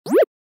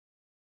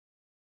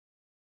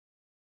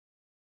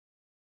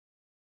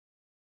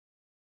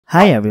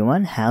Hi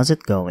everyone, how's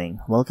it going?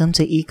 Welcome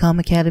to Ecom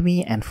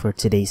Academy, and for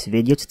today's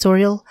video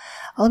tutorial,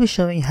 I'll be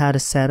showing you how to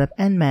set up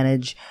and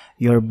manage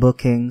your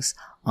bookings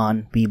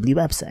on Weebly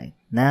website.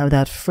 Now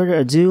without further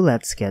ado,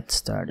 let's get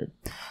started.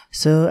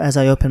 So as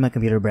I open my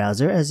computer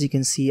browser, as you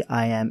can see,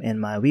 I am in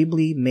my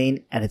Weebly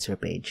main editor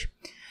page.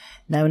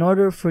 Now in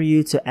order for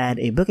you to add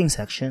a booking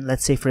section,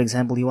 let's say for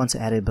example you want to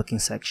add a booking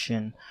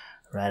section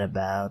right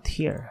about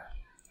here.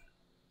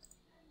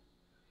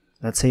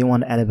 Let's say you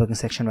want to add a booking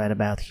section right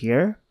about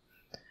here.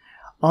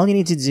 All you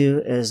need to do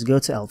is go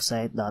to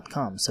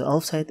elfsight.com. So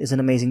Elfsight is an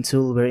amazing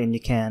tool wherein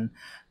you can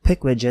pick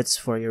widgets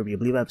for your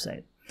Weebly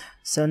website.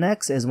 So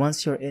next is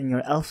once you're in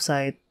your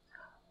Elfsight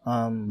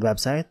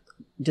website,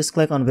 just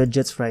click on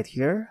widgets right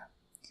here,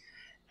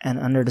 and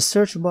under the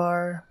search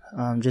bar,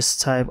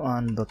 just type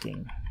on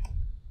booking.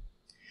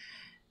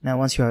 Now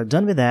once you are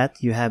done with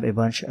that, you have a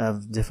bunch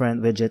of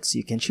different widgets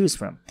you can choose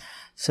from.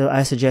 So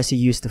I suggest you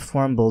use the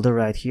form builder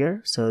right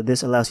here. So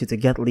this allows you to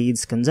get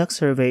leads, conduct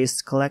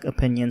surveys, collect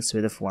opinions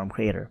with a form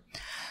creator.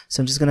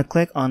 So I'm just going to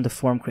click on the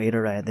form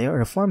creator right there, or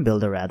the form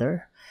builder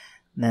rather.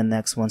 And then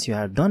next, once you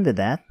are done with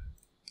that,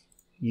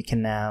 you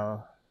can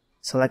now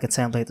select a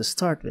template to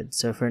start with.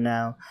 So for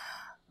now,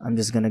 I'm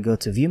just going to go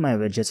to view my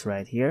widgets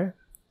right here.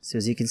 So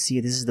as you can see,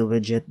 this is the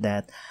widget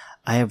that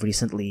I have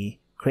recently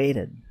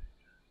created.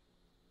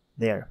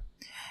 There.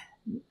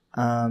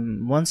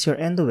 Once you're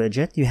in the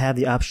widget, you have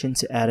the option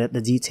to edit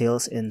the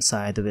details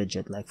inside the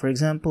widget. Like for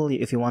example,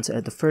 if you want to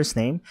add the first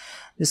name,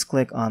 just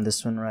click on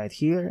this one right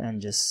here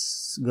and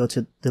just go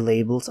to the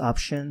labels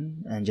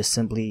option and just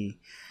simply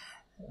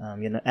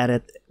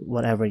edit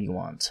whatever you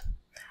want.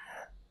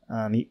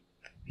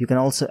 You can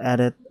also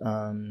edit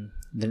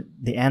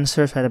the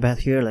answers right about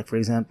here. Like for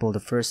example, the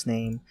first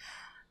name,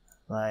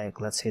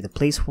 like let's say the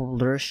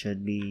placeholder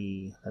should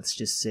be, let's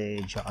just say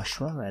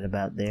Joshua right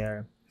about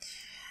there.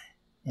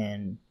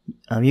 And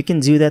you can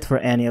do that for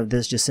any of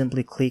this. Just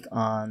simply click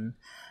on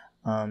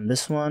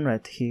this one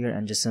right here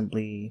and just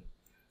simply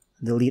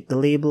delete the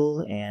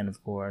label, and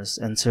of course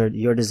insert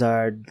your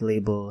desired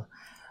label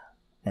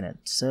in it.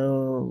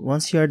 So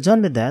once you're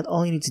done with that,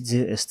 all you need to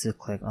do is to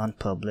click on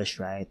publish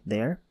right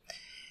there.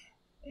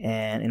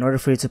 And in order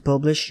for you to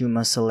publish, you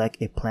must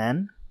select a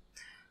plan.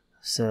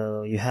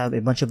 So you have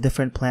a bunch of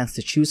different plans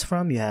to choose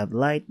from. You have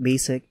light,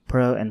 basic,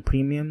 pro, and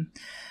premium.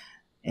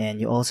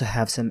 And you also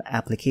have some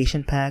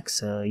application packs.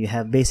 So you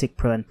have basic,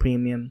 pro, and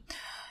premium.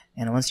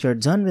 And once you're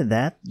done with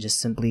that, just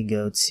simply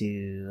go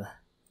to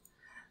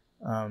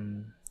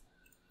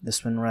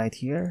this one right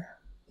here,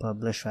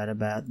 publish right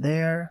about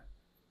there.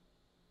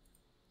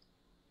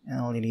 And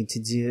all you need to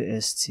do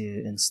is to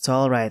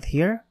install right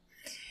here,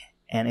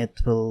 and it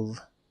will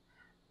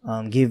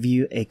give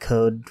you a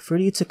code for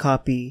you to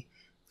copy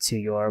to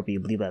your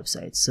Weebly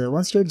website. So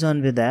once you're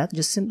done with that,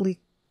 just simply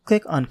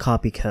click on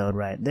copy code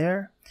right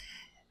there.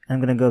 I'm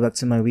going to go back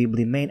to my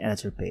Weebly main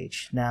editor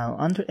page. Now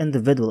under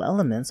individual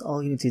elements,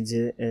 all you need to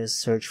do is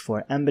search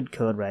for embed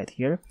code right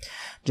here.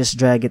 Just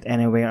drag it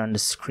anywhere on the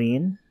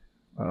screen,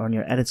 or on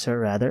your editor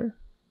rather.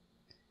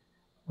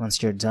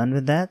 Once you're done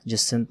with that,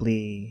 just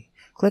simply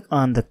click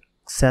on the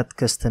set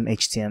custom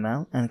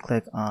HTML and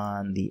click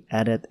on the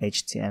edit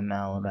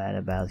HTML right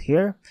about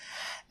here,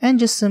 and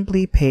just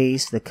simply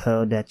paste the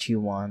code that you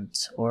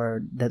want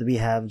or that we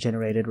have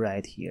generated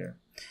right here.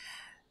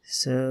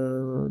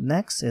 So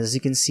next, as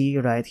you can see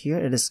right here,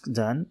 it is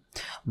done.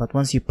 But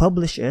once you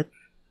publish it,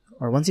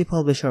 or once you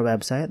publish our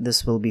website,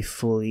 this will be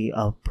fully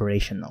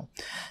operational.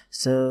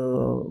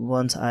 So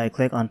once I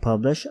click on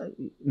publish,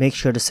 make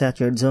sure to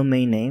set your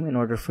domain name in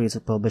order for you to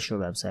publish your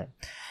website.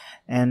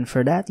 And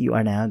for that, you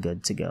are now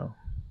good to go.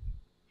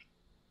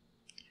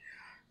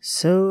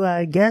 So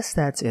I guess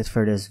that's it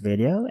for this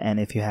video,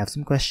 and if you have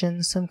some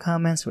questions, some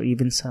comments, or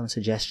even some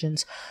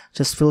suggestions,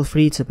 just feel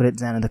free to put it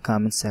down in the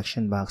comment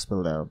section box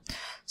below.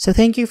 So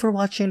thank you for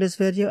watching this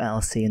video, and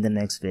I'll see you in the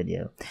next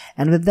video.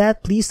 And with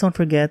that, please don't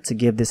forget to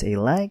give this a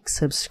like,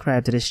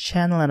 subscribe to this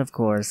channel, and of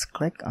course,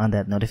 click on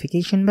that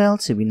notification bell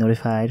to be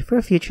notified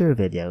for future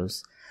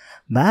videos.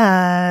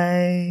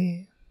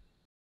 Bye!